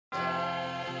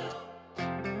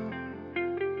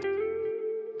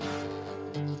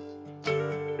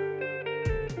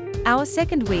Our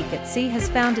second week at sea has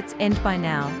found its end by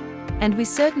now, and we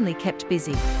certainly kept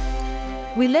busy.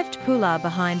 We left Pula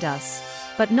behind us,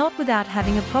 but not without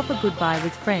having a proper goodbye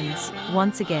with friends,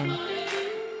 once again.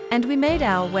 And we made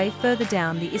our way further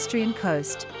down the Istrian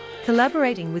coast,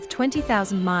 collaborating with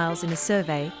 20,000 miles in a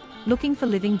survey, looking for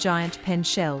living giant pen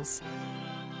shells.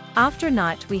 After a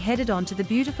night we headed on to the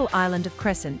beautiful island of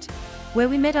Crescent, where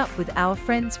we met up with our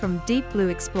friends from Deep Blue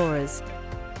Explorers,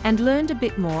 and learned a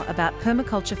bit more about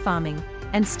permaculture farming,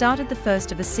 and started the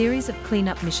first of a series of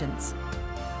cleanup missions.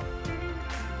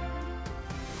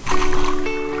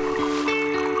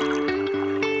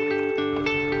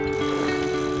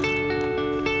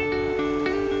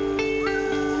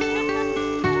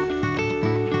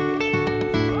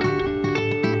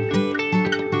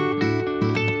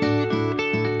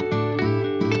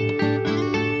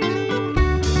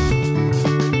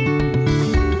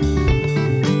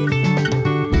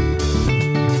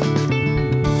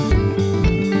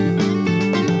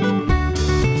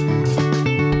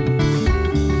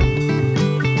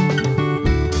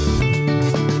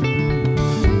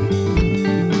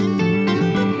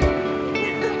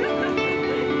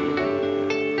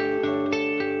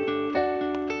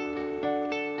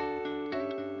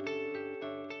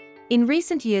 In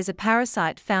recent years, a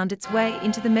parasite found its way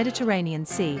into the Mediterranean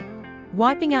Sea,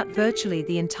 wiping out virtually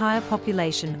the entire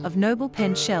population of noble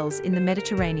pen shells in the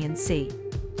Mediterranean Sea.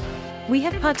 We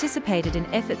have participated in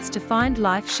efforts to find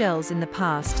live shells in the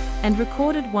past and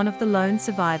recorded one of the lone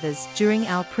survivors during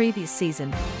our previous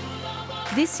season.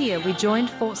 This year we joined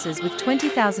forces with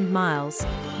 20,000 miles,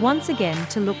 once again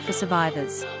to look for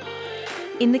survivors.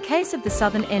 In the case of the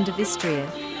southern end of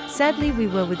Istria, sadly we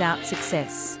were without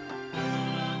success.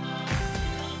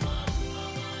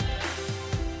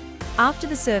 After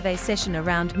the survey session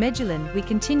around Medulin, we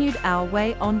continued our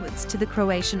way onwards to the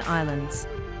Croatian islands.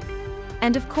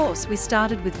 And of course we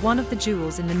started with one of the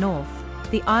jewels in the north,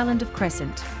 the island of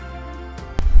Crescent.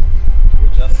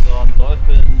 We're just on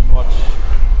dolphin watch,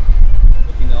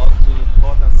 looking out to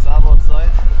port and starboard side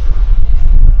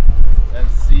and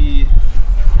see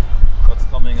what's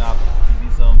coming up.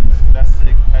 Maybe some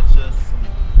plastic patches,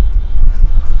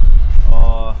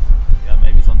 or yeah,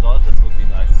 maybe some dolphins would be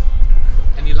nice.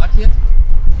 Any luck yet?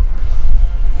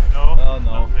 No,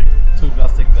 no. Nothing. 2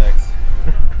 plastic bags.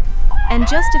 And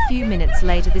just a few minutes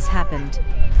later this happened.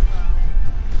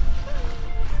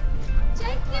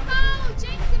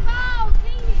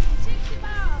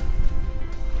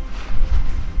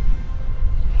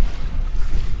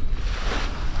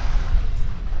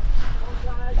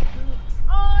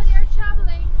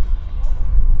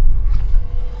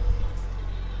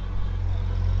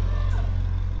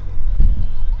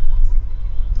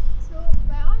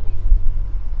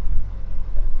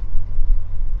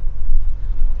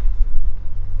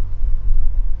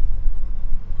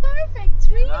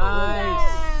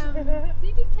 Nice.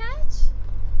 Did you catch?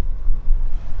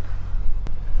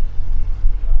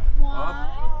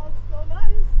 Wow, so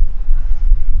nice.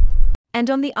 And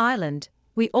on the island,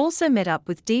 we also met up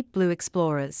with Deep Blue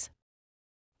Explorers.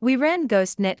 We ran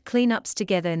ghost net cleanups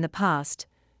together in the past,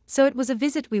 so it was a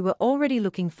visit we were already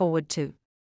looking forward to.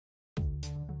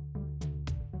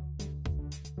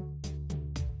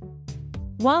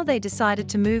 While they decided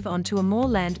to move on to a more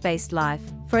land-based life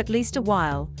for at least a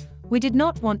while, we did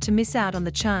not want to miss out on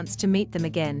the chance to meet them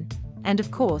again, and of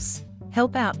course,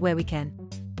 help out where we can.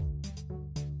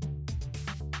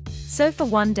 So for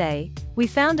one day, we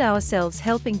found ourselves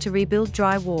helping to rebuild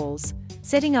dry walls,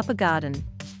 setting up a garden,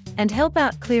 and help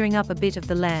out clearing up a bit of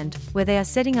the land where they are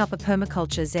setting up a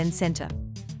permaculture Zen center.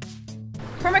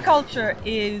 Permaculture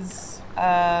is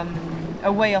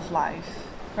a way of life.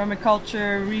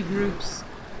 Permaculture regroups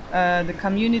the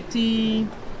community,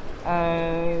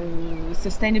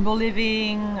 sustainable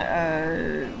living,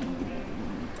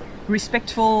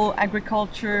 respectful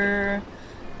agriculture,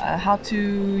 how to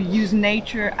use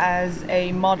nature as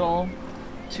a model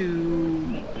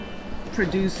to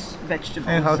produce vegetables.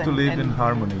 And how to live in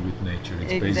harmony with nature.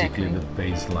 It's exactly. basically the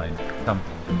baseline.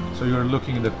 So you're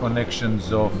looking at the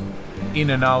connections of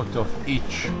in and out of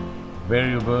each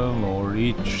variable or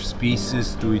each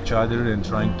species to each other and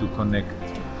trying to connect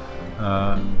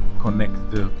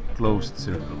the closed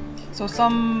circle. So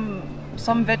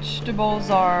some vegetables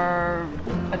are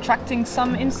attracting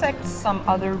some insects, some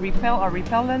other are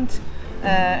repellent,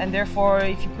 and therefore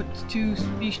if you put two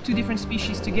different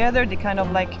species together, they kind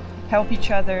of like help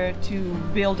each other to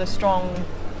build a strong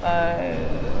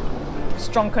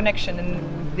connection, and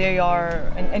they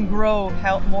are and grow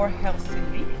more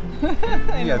healthily.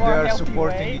 Yeah, they are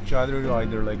supporting each other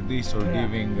either like this or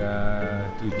giving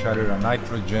to each other a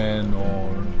nitrogen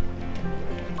or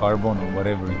carbon or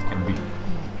whatever it can be.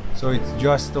 So it's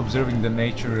just observing the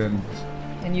nature, and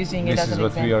using it this as is an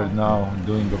what we are example. now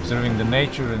doing, observing the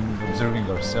nature and observing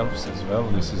ourselves as well.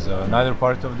 This is another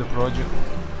part of the project.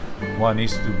 One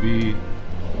is to be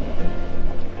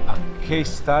a case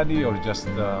study or just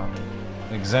an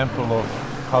example of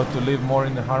how to live more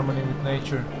in harmony with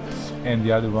nature, and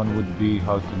the other one would be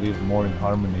how to live more in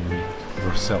harmony with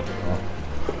yourself.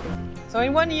 So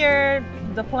in 1 year,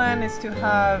 the plan is to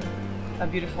have a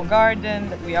beautiful garden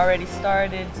that we already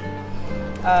started,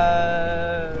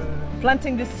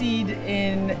 planting the seed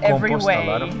in every Compost, way.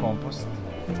 a lot of compost.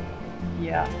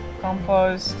 Yeah,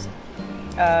 compost.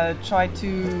 Try to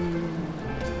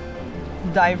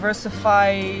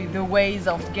diversify the ways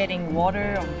of getting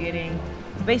water, of getting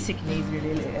basic needs,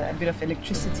 really, a bit of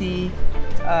electricity.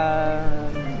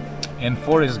 And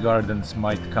forest gardens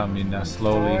might come in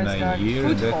slowly in Forest a garden, year.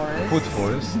 food That- forest. Food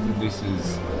forest.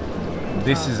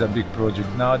 This is a big project.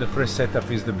 Now the first setup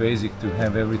is the basic to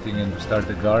have everything and to start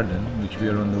a garden, which we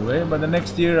are on the way. But the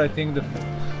next year, I think the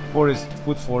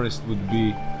food forest would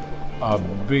be a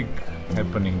big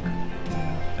happening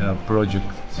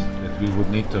project that we would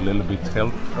need a little bit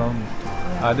help from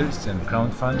others and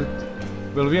crowdfund it.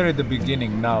 Well, we are at the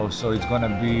beginning now, so it's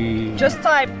gonna be Just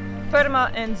type Perma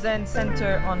and Zen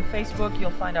Center on Facebook,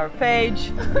 you'll find our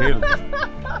page. Really?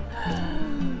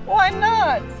 Why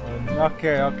not?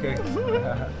 Okay. Okay.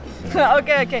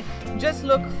 Just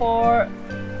look for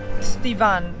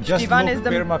Stivan. Just Stivan look is the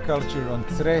permaculture on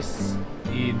cres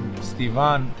in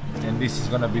Stivan, and this is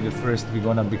gonna be the first we're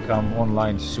gonna become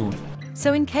online soon.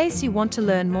 So in case you want to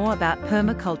learn more about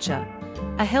permaculture,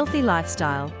 a healthy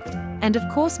lifestyle, and of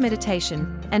course meditation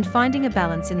and finding a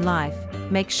balance in life,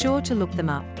 make sure to look them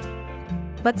up.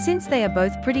 But since they are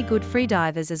both pretty good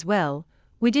freedivers as well,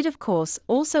 we did of course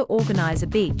also organize a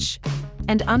beach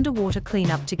and underwater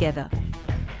cleanup together.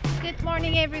 Good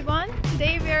morning, everyone.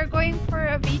 Today we are going for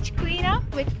a beach cleanup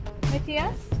with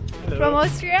Matthias from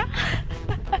Austria.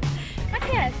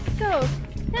 Matthias, so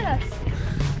tell us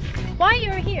why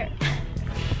you're here.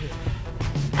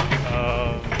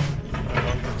 I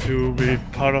wanted to be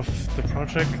part of the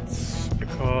project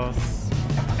because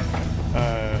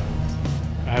I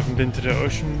haven't been to the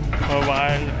ocean for a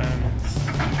while, and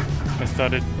I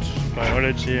studied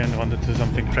biology and wanted to do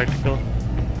something practical.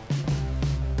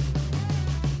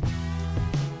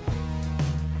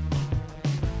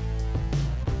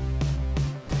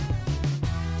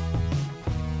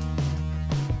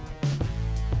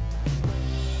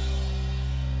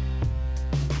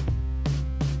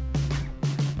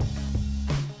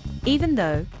 Even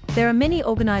though there are many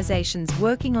organizations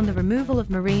working on the removal of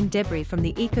marine debris from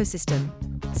the ecosystem,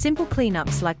 simple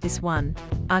cleanups like this one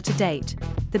are to date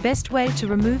the best way to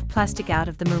remove plastic out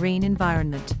of the marine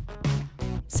environment.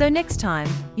 So next time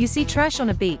you see trash on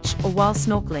a beach or while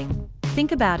snorkeling,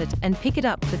 think about it and pick it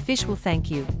up. The fish will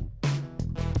thank you.